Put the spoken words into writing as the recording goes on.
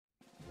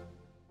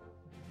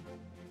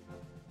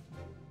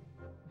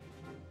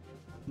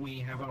we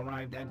have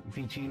arrived at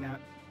Fichina.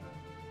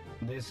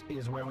 This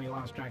is where we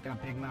lost track of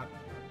Pigma.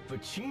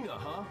 Fichina,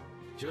 huh?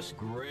 Just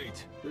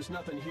great. There's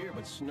nothing here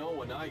but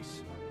snow and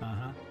ice.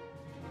 Uh-huh.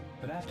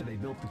 But after they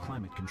built the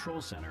climate control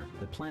center,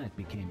 the planet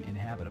became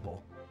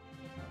inhabitable.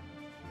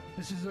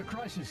 This is a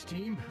crisis,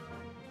 team.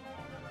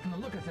 From the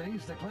look of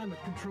things, the climate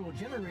control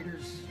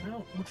generators,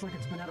 well, looks like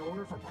it's been out of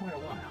order for quite a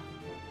while.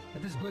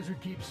 If this blizzard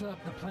keeps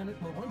up, the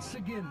planet will once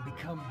again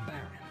become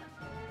barren.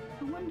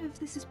 I wonder if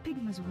this is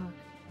Pigma's work.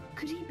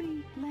 Could he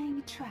be laying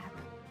a trap?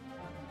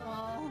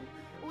 Oh,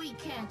 we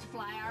can't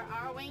fly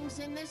our wings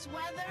in this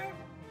weather.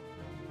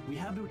 We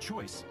have no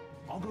choice.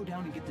 I'll go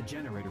down and get the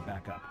generator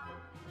back up.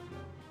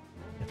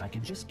 If I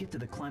can just get to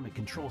the climate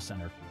control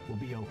center, we'll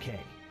be okay.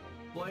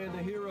 Playing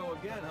the hero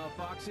again, huh,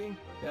 Foxy?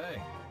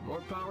 Hey,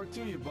 more power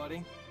to you,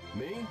 buddy.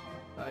 Me?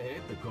 I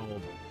hate the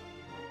cold.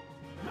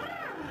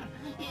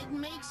 It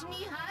makes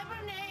me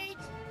hibernate.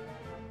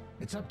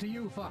 It's up to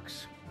you,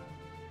 Fox.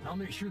 I'll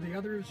make sure the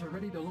others are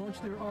ready to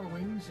launch their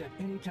R-Wings at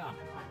any time.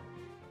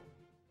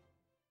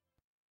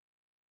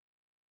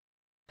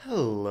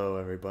 Hello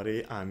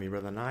everybody, I'm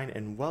eBrother9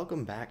 and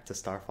welcome back to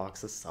Star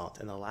Fox Assault.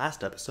 In the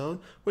last episode,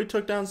 we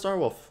took down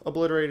Starwolf,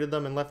 obliterated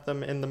them and left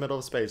them in the middle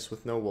of space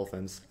with no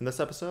Wolfins. In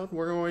this episode,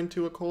 we're going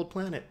to a cold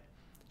planet.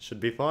 Should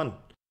be fun.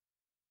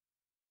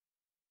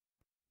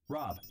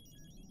 Rob,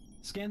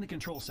 scan the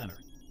control center.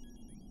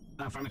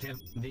 Affirmative.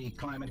 The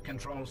climate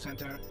control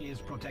center is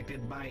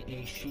protected by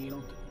a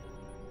shield.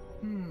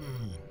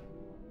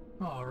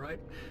 All right.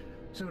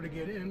 So to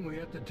get in, we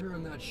have to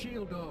turn that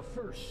shield off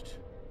first.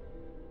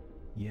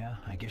 Yeah,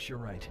 I guess you're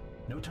right.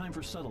 No time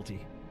for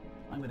subtlety.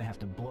 I'm gonna have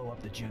to blow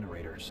up the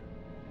generators.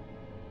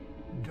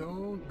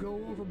 Don't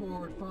go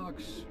overboard,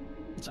 Fox.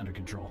 It's under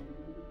control.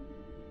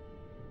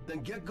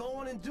 Then get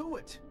going and do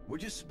it. We're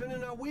just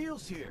spinning our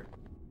wheels here.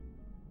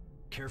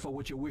 Careful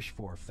what you wish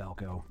for,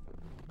 Falco.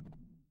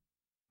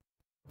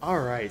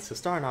 Alright, so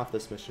starting off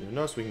this mission, you'll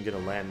notice we can get a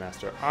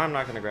Landmaster. I'm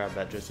not going to grab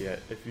that just yet.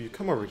 If you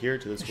come over here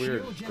to this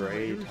weird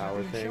gray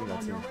tower thing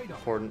that's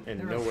important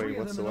in no way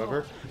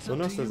whatsoever, you'll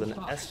notice there's an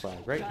S flag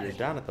right here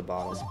down at the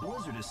bottom.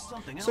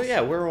 So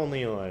yeah, we're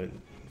only like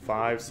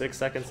 5-6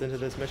 seconds into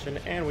this mission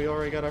and we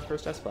already got our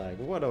first S flag.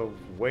 What a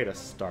way to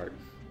start.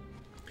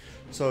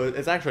 So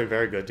it's actually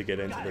very good to get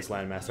into this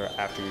Landmaster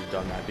after you've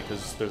done that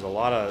because there's a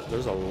lot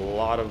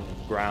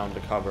of ground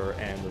to cover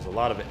and there's a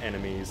lot of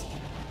enemies.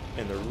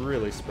 And they're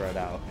really spread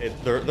out.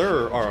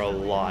 There are a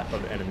lot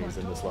of enemies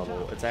in this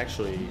level. It's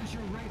actually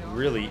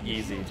really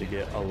easy to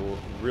get a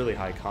really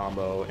high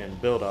combo and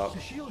build up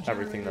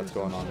everything that's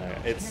going on there.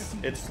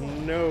 It's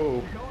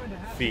no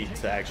feat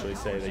to actually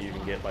say that you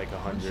can get like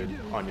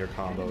 100 on your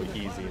combo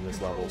easy in this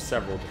level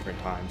several different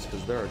times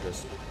because there are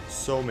just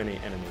so many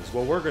enemies.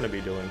 What we're going to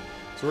be doing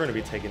is we're going to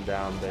be taking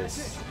down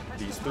these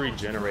 3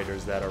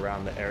 generators that are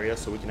around the area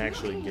so we can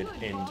actually get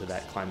into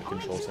that climate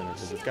control center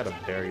because it's got a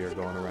barrier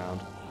going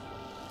around.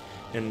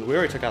 And we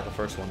already took out the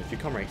first one. If you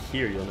come right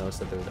here, you'll notice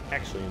that there's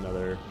actually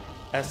another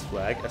S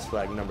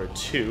flag number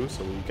 2,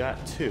 so we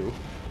got 2.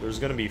 There's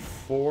going to be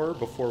 4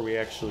 before we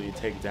actually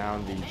take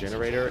down the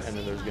generator, and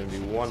then there's going to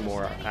be 1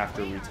 more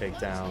after we take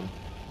down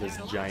this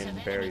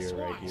giant barrier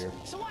right here.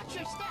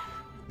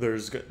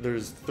 There's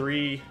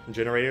 3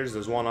 generators.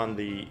 There's 1 on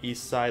the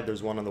east side,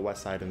 there's 1 on the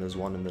west side, and there's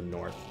 1 in the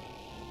north.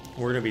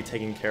 We're going to be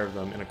taking care of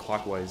them in a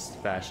clockwise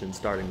fashion,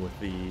 starting with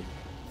the,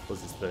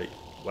 was this the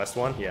west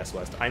one? Yes,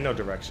 west. I know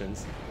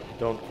directions.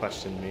 Don't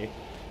question me.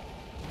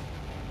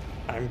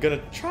 I'm gonna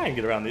try and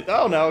get around the...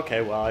 Oh no, okay,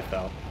 well I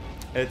fell.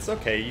 It's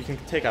okay, you can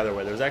take either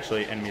way. There's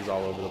actually enemies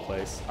all over the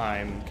place.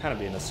 I'm kind of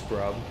being a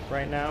scrub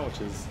right now,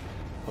 which is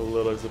a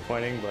little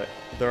disappointing, but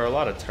there are a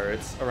lot of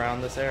turrets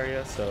around this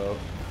area, so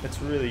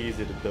it's really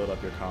easy to build up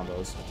your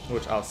combos,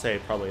 which I'll say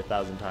probably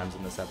 1,000 times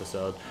in this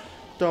episode.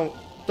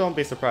 Don't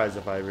be surprised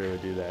if I really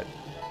do that.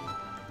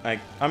 I'm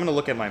going to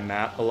look at my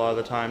map a lot of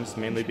the times,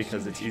 mainly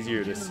because it's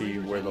easier to see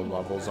where the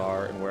levels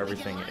are and where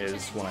everything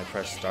is when I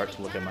press start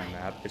to look at my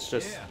map. It's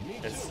just,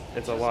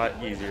 it's a lot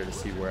easier to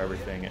see where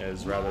everything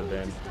is rather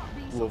than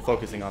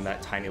focusing on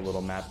that tiny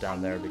little map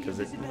down there because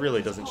it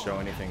really doesn't show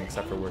anything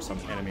except for where some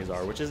enemies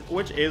are, which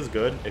is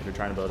good if you're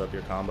trying to build up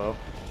your combo.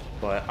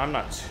 But I'm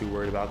not too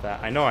worried about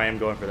that. I know I am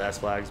going for the S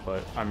flags,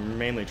 but I'm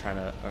mainly trying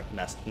to,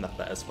 not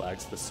the S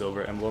flags, the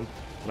silver emblem,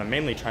 but I'm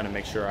mainly trying to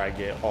make sure I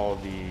get all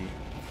the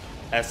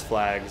S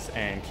flags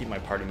and keep my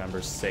party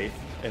members safe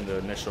in the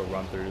initial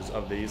run-throughs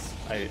of these.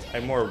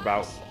 I'm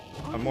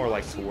more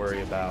like to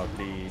worry about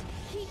the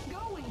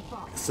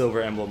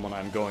silver emblem when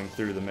I'm going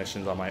through the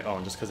missions on my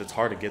own, just because it's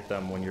hard to get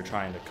them when you're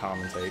trying to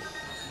commentate.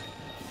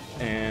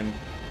 And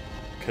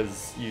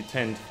because you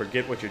tend to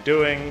forget what you're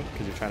doing,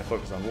 because you're trying to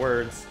focus on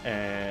words,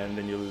 and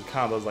then you lose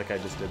combos like I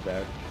just did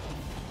there.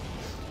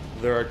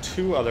 There are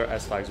 2 other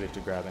S flags we have to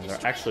grab, and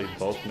they're actually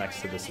both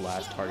next to this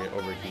last target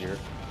over here.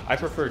 I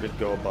prefer to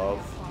go above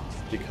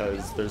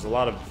because there's a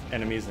lot of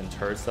enemies and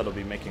turrets that'll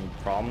be making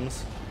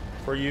problems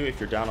for you. If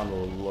you're down on the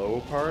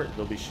low part,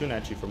 they'll be shooting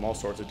at you from all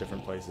sorts of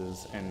different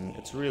places, and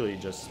it's really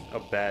just a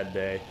bad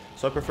day.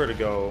 So I prefer to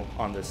go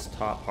on this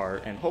top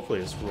part, and hopefully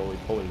this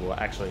roly-poly will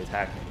actually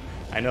attack me.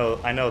 I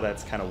know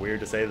that's kind of weird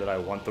to say that I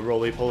want the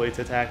roly-poly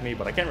to attack me,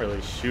 but I can't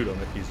really shoot him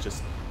if he's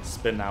just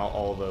spitting out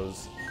all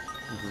those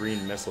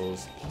green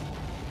missiles.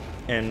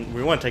 And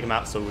we want to take him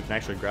out so we can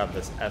actually grab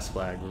this S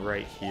flag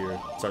right here.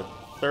 It's our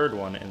third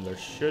one, and there's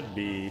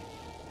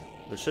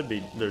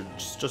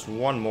just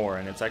one more,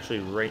 and it's actually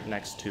right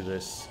next to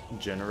this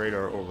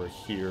generator over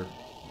here.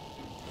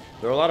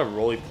 There are a lot of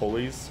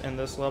roly-polies in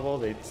this level.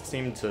 They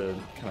seem to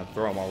kind of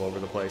throw them all over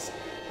the place.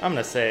 I'm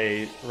going to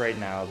say right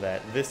now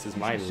that this is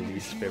my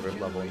least favorite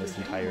level in this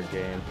entire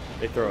game.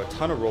 They throw a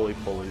ton of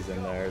roly-polies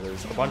in there.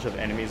 There's a bunch of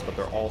enemies, but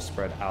they're all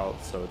spread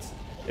out, so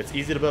it's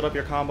easy to build up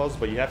your combos,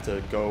 but you have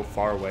to go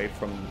far away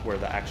from where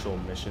the actual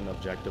mission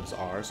objectives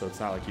are, so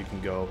it's not like you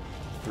can go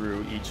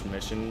through each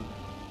mission,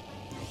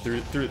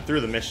 through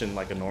the mission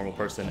like a normal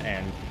person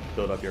and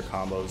build up your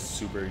combos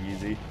super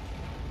easy.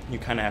 You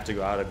kind of have to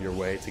go out of your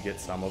way to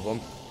get some of them.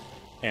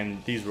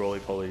 And these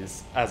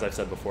roly-polies, as I've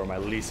said before, my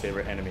least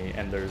favorite enemy,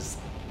 and there's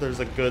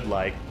a good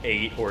like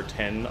 8 or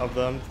 10 of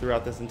them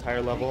throughout this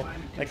entire level.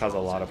 They cause a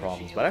lot of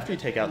problems. But after you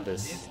take out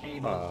this,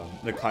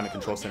 the Climate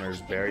Control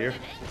Center's barrier,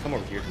 come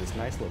over here to this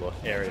nice little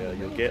area,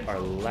 you'll get our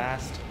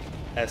last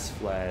S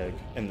flag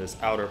in this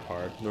outer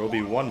part. There will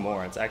be one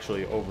more. It's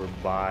actually over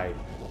by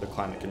the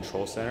Climate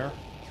Control Center.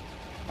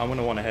 I'm going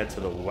to want to head to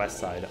the west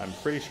side. I'm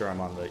pretty sure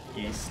I'm on the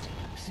east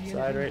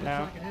side right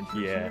now.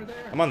 Yeah,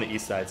 I'm on the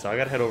east side, so I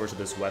gotta head over to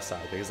this west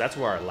side because that's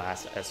where our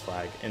last S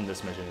flag in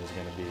this mission is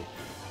gonna be.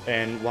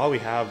 And while we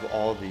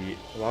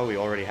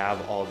already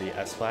have all the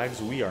S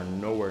flags, we are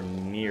nowhere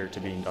near to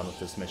being done with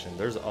this mission.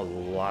 There's a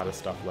lot of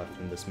stuff left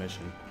in this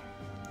mission.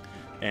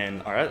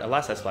 And our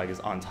last S flag is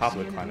on top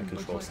of the Climate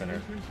Control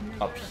Center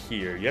up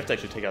here. You have to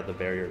actually take out the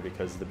barrier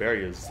because the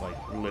barrier is like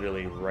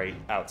literally right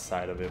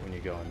outside of it when you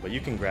go in. But you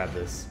can grab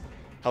this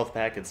health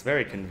pack. It's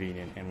very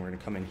convenient, and we're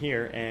gonna come in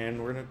here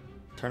and we're gonna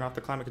turn off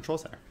the Climate Control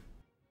Center.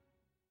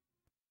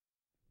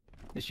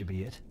 This should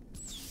be it.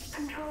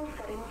 Control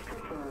settings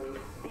confirmed.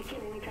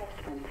 Beginning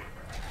adjustments.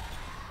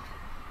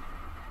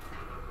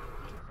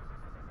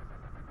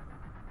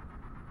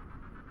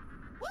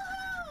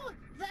 Woohoo!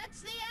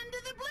 That's the end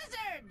of the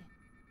blizzard!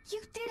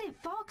 You did it,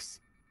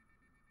 Fox!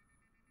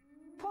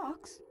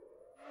 Fox?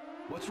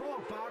 What's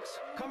wrong, Fox?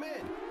 Come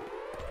in!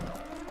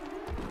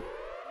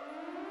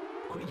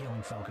 Quit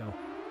yelling, Falco.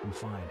 I'm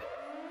fine.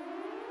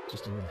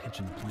 Just a little hitch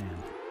in the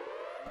plan.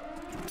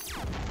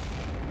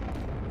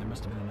 There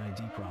must have been an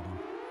ID problem.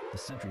 The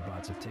sentry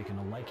bots have taken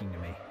a liking to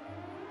me.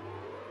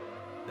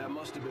 That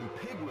must have been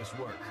Pigma's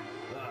work.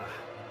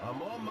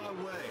 I'm on my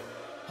way.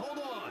 Hold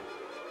on!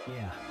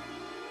 Yeah.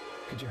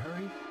 Could you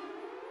hurry?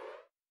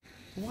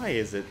 Why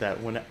is it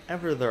that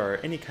whenever there are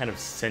any kind of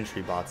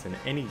sentry bots in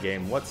any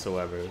game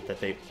whatsoever,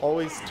 that they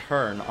always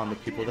turn on the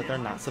people that they're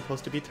not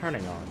supposed to be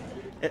turning on?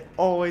 It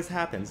always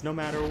happens, no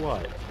matter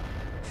what.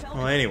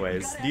 Well,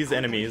 anyways, these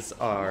enemies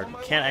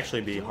can't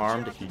actually be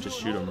harmed if you just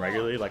shoot them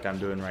regularly like I'm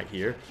doing right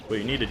here. What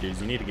you need to do is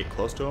you need to get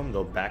close to them,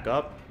 they'll back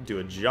up, do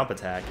a jump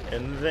attack,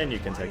 and then you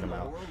can take them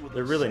out.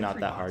 They're really not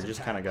that hard, you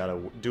just kind of gotta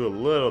do a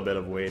little bit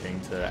of waiting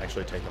to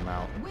actually take them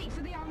out.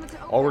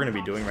 All we're going to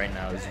be doing right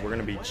now is we're going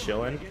to be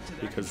chilling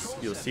because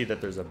you'll see that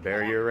there's a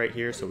barrier right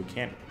here, so we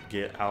can't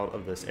get out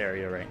of this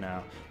area right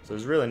now. So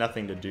there's really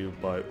nothing to do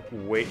but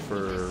wait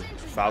for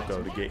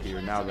Falco to get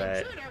here now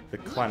that the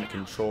Climate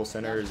Control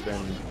Center has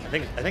been, I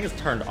think it's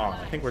turned on.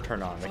 I think we're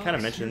turned on. They kind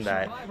of mentioned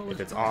that if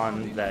it's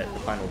on that the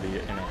planet will be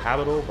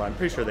inhabitable, but I'm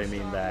pretty sure they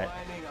mean that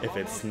if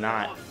it's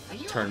not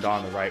turned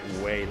on the right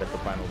way that the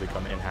planet will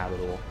become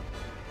inhabitable.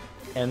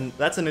 And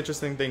that's an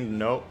interesting thing to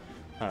note.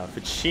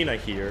 Fichina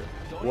here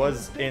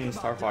was in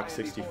Star Fox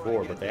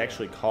 64, but they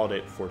actually called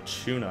it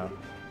Fortuna,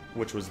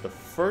 which was the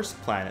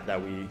first planet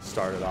that we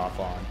started off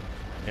on.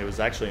 It was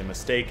actually a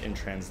mistake in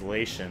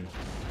translation,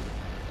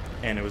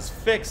 and it was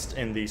fixed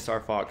in the Star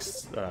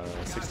Fox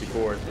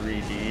 64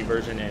 3D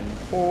version, and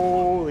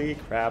holy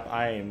crap,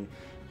 I am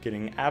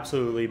getting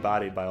absolutely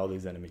bodied by all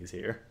these enemies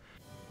here.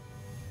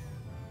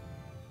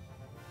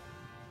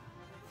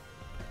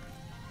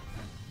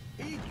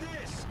 Eat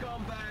this,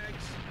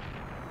 scumbags!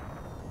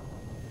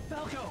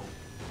 Falco!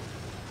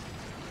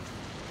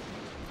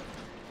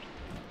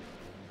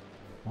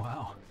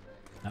 Wow,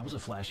 that was a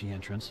flashy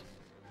entrance.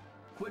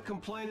 Quit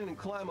complaining and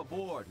climb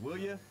aboard, will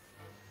you?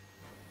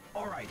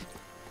 All right.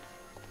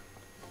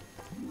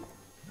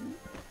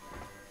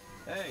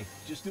 Hey,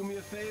 just do me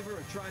a favor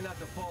and try not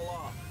to fall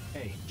off.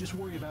 Hey, just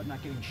worry about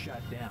not getting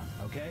shot down,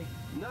 okay?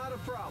 Not a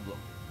problem.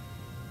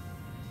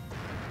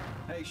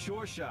 Hey,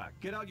 Sure Shot,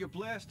 get out your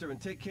blaster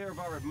and take care of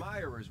our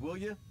admirers, will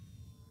you?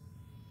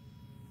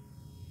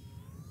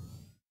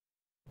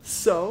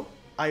 So,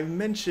 I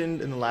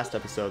mentioned in the last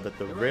episode that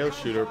the rail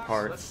shooter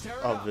parts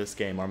of this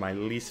game are my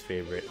least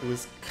favorite. It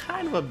was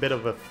kind of a bit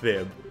of a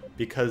fib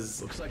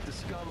because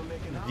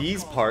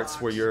these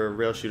parts where you're a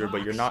rail shooter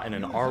but you're not in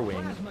an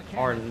R-wing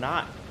are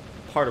not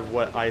part of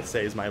what I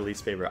say is my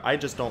least favorite. I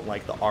just don't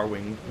like the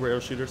R-Wing rail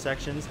shooter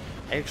sections.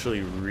 I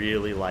actually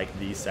really like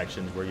these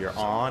sections where you're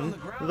on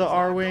the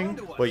R-Wing,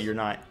 but you're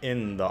not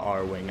in the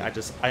R-Wing. I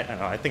don't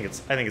know, I think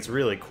it's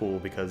really cool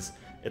because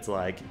it's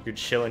like you're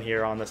chilling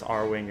here on this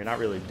R-Wing, you're not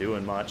really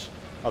doing much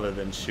other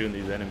than shooting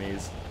these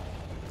enemies.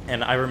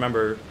 And I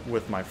remember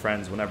with my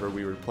friends, whenever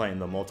we were playing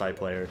the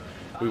multiplayer,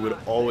 we would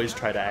always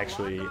try to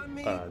actually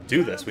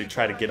do this. We'd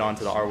try to get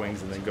onto the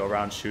R-Wings and then go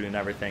around shooting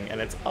everything,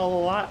 and it's a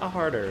lot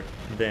harder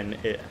than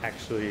it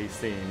actually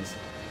seems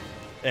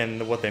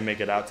and what they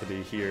make it out to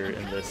be here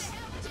in this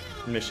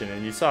mission.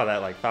 And you saw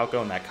that like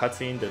Falco in that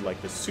cutscene did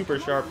like this super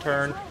sharp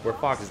turn where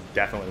Fox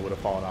definitely would have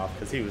fallen off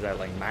because he was at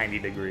like 90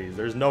 degrees.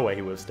 There's no way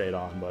he would have stayed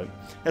on, but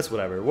that's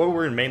whatever. What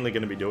we're mainly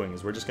going to be doing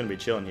is we're just going to be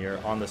chilling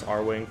here on this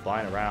R-Wing,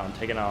 flying around,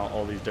 taking out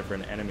all these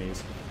different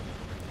enemies.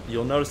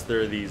 You'll notice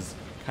there are these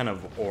kind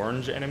of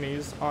orange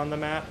enemies on the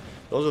map.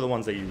 Those are the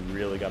ones that you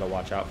really got to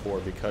watch out for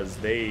because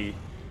they'll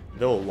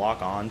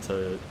lock on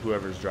to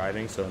whoever's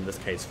driving, so in this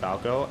case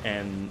Falco,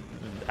 and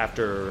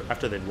after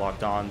they've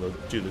locked on, they'll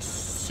do this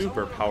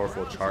super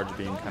powerful charge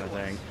beam kind of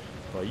thing.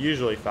 But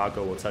usually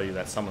Falco will tell you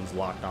that someone's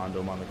locked onto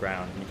him on the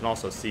ground. And you can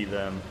also see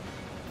them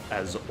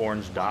as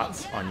orange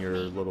dots on your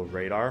little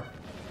radar.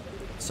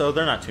 So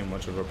they're not too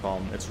much of a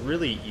problem. It's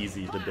really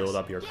easy to build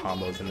up your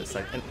combos in this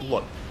section. And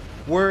look,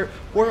 we're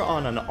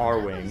on an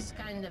R-Wing.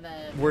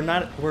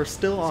 We're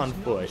still on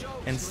foot,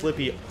 and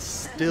Slippy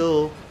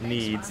still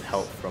needs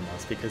help from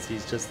us because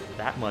he's just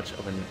that much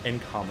of an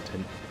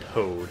incompetent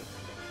toad.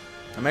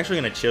 I'm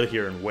actually going to chill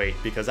here and wait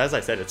because, as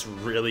I said, it's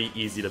really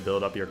easy to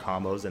build up your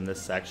combos in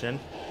this section.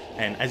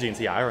 And as you can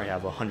see, I already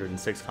have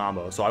 106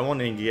 combos, so I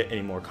won't even get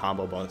any more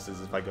combo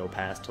bonuses if I go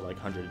past to like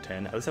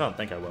 110. At least I don't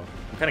think I will.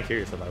 I'm kind of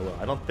curious if I will.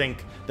 I don't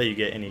think that you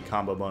get any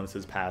combo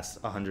bonuses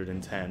past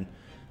 110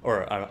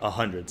 or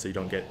 100, so you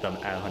don't get them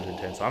at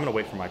 110. So I'm going to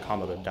wait for my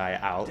combo to die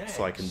out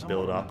so I can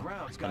build up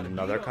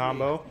another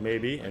combo,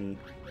 maybe. And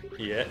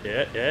yeah,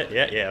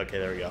 okay,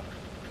 there we go.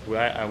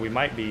 We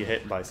might be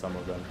hit by some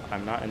of them.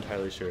 I'm not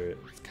entirely sure. It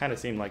kind of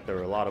seemed like there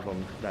were a lot of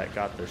them that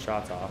got their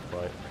shots off,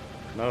 but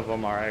none of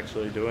them are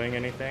actually doing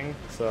anything.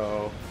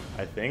 So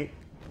I think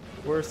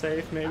we're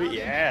safe, maybe?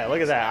 Yeah,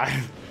 look at that.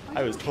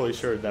 I was totally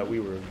sure that we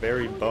were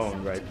very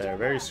boned right there,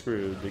 very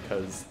screwed,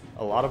 because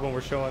a lot of them were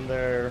showing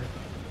their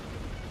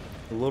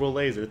little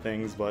laser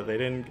things, but they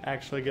didn't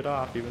actually get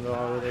off, even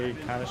though they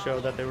kind of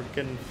showed that they were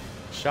getting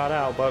shot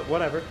out. But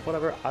whatever,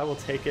 I will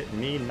take it.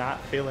 Me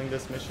not failing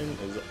this mission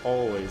is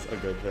always a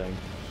good thing.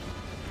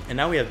 And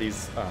now we have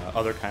these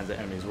other kinds of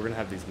enemies. We're gonna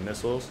have these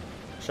missiles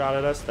shot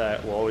at us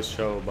that will always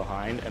show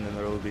behind, and then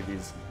there will be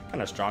these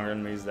kind of stronger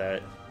enemies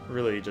that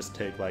really just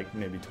take like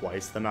maybe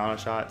twice the amount of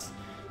shots.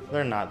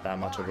 They're not that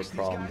much of a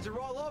problem.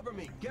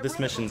 This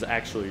mission's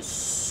actually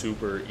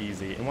super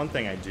easy, and one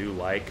thing I do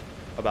like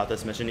about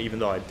this mission, even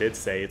though I did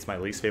say it's my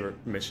least favorite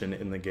mission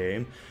in the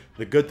game,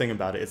 the good thing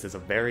about it is it's a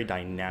very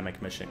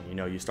dynamic mission. You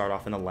know, you start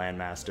off in a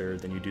Landmaster,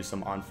 then you do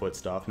some on-foot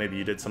stuff. Maybe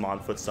you did some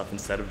on-foot stuff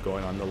instead of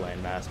going on the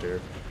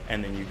Landmaster,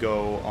 and then you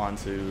go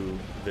onto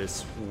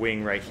this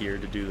wing right here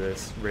to do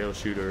this rail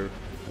shooter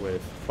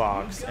with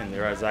Fox, and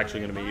there is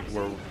actually going to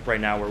be,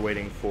 right now we're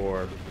waiting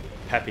for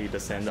Peppy to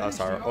send us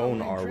our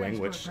own R-Wing,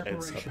 which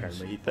it's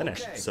apparently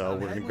finished. So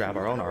we're going to grab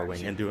our own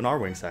R-Wing and do an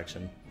R-Wing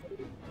section.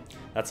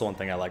 That's the one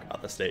thing I like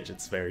about the stage.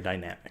 It's very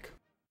dynamic.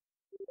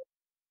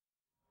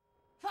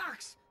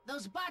 Fox,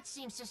 those bots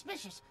seem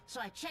suspicious, so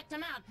I checked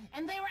them out,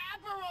 and they were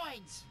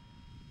Aperoids!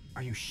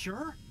 Are you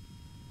sure?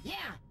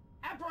 Yeah,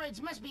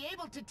 Aperoids must be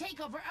able to take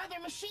over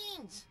other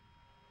machines!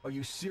 Are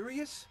you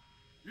serious?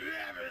 Yeah,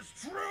 it's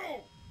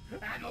true!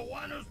 And the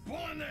one who's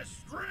pulling their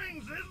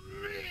strings is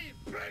me,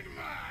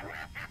 Pigma!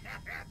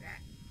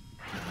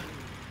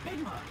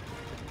 Pigma!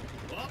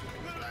 Up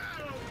and at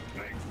 'em,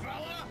 big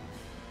fella!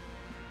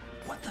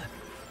 What the?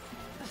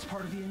 That's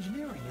part of the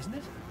engineering, isn't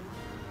it?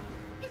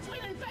 It's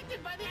been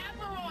infected by the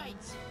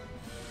Aperoids!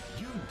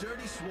 You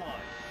dirty swine!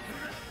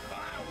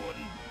 I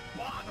wouldn't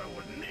bother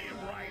with me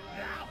right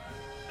now!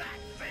 That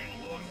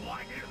thing looks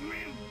like it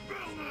means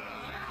business!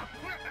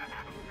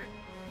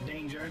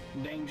 Danger,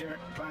 danger.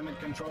 Climate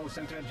Control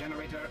Center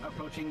generator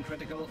approaching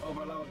critical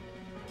overload.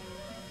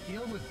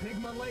 Deal with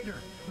Pigma later.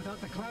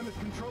 Without the Climate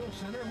Control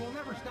Center, we'll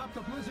never stop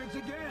the blizzards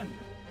again.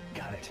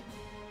 Got it.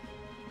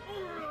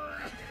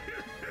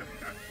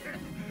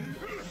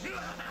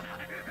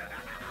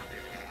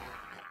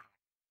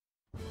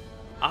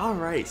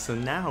 Alright, so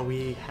now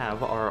we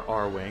have our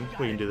R-Wing.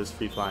 We can do this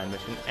free flying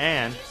mission,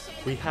 and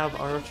we have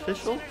our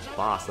official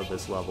boss of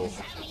this level.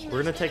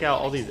 We're going to take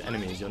out all these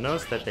enemies. You'll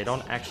notice that they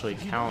don't actually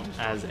count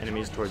as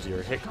enemies towards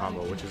your hit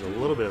combo, which is a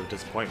little bit of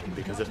disappointment,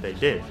 because if they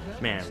did,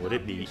 man, would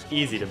it be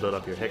easy to build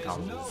up your hit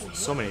combo.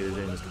 So many of these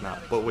enemies come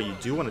out. But what you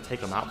do want to take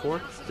them out for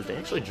is they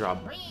actually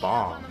drop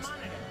bombs.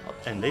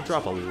 And they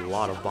drop a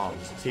lot of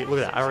bombs. See, look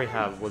at that. I already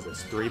have, was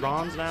this 3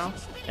 bombs now?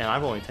 And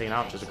I've only taken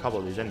out just a couple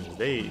of these enemies.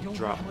 They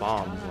drop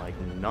bombs like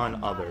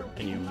none other.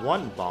 And you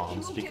want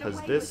bombs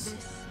because this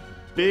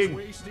big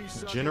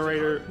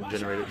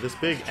this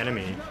big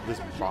enemy, this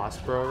boss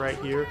bro right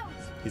here,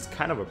 he's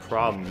kind of a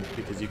problem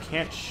because you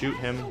can't shoot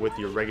him with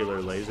your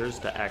regular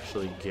lasers to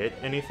actually get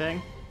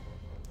anything.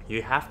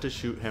 You have to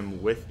shoot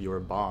him with your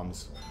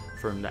bombs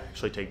for him to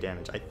actually take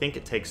damage. I think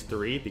it takes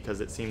 3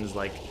 because it seems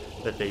like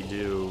that they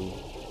do,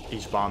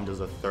 each bomb does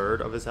a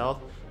third of his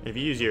health. And if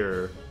you use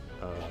your,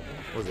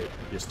 what was it,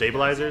 your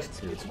stabilizers?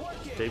 I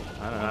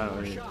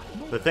don't know,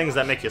 the things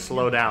that make you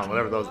slow down,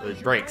 whatever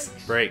those, brakes,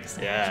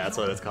 yeah, that's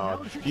what it's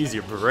called. Use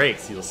your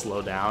brakes, you'll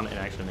slow down, and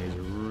actually makes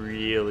it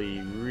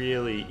really,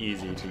 really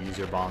easy to use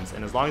your bombs.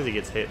 And as long as he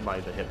gets hit by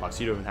the hitbox,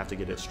 you don't even have to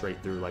get it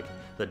straight through like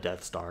the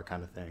Death Star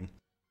kind of thing.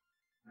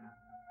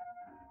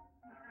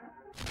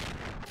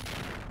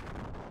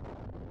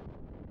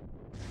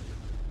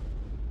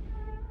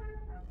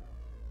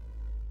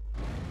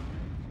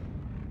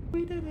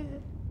 We did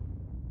it.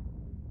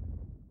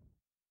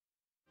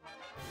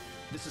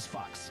 This is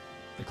Fox.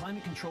 The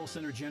climate control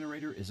center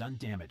generator is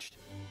undamaged.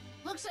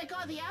 Looks like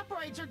all the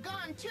operates are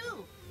gone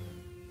too.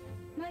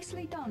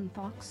 Nicely done,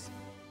 Fox.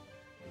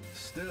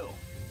 Still,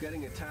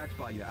 getting attacked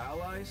by your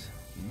allies?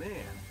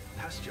 Man,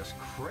 that's just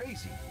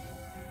crazy.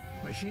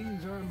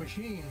 Machines are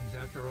machines,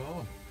 after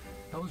all.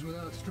 Those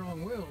without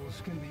strong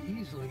wills can be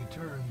easily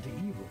turned to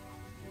evil.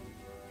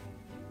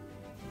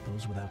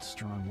 Those without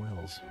strong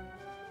wills.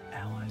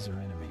 Allies or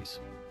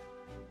enemies?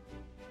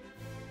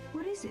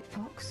 What is it,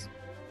 Fox?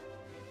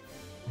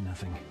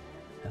 Nothing.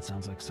 That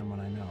sounds like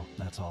someone I know,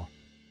 that's all.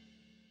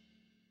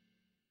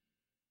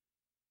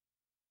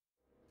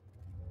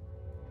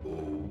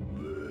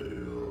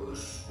 Obey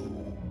us,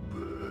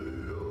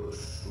 obey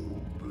us,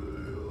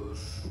 obey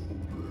us,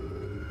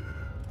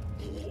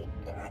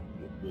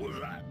 obey.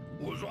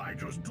 Was I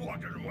just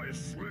talking in my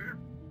sleep?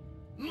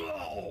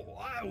 No,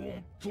 I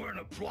won't turn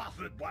a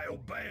profit by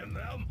obeying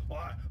them.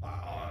 I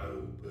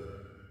obey.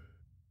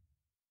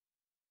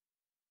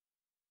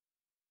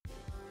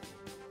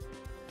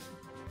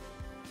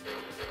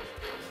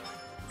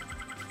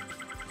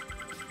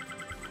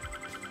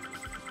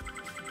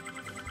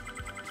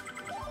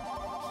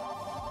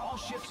 All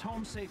ships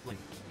home safely.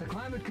 The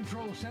climate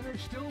control center's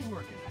still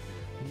working.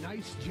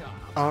 Nice job.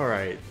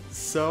 Alright,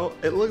 so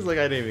it looks like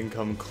I didn't even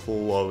come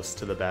close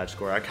to the badge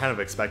score. I kind of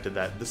expected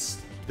that.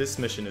 This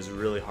mission is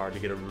really hard to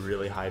get a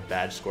really high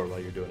badge score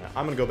while you're doing it.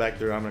 I'm going to go back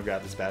through, I'm going to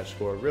grab this badge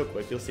score real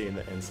quick. You'll see in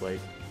the end slate.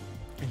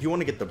 If you want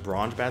to get the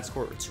bronze badge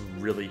score, it's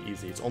really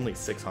easy. It's only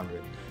 600.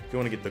 If you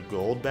want to get the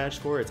gold badge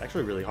score, it's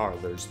actually really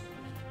hard. There's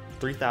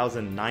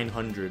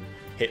 3,900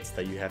 hits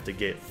that you have to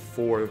get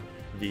for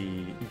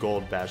the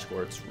gold badge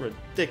score. It's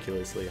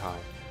ridiculously high.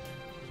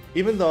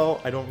 Even though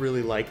I don't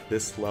really like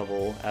this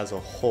level as a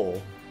whole,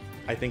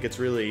 I think it's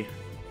really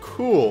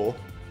cool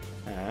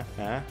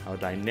how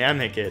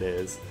dynamic it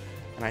is.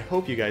 And I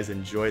hope you guys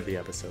enjoyed the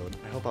episode.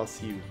 I hope I'll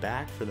see you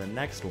back for the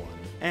next one.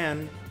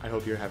 And I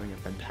hope you're having a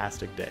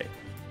fantastic day.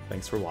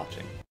 Thanks for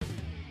watching.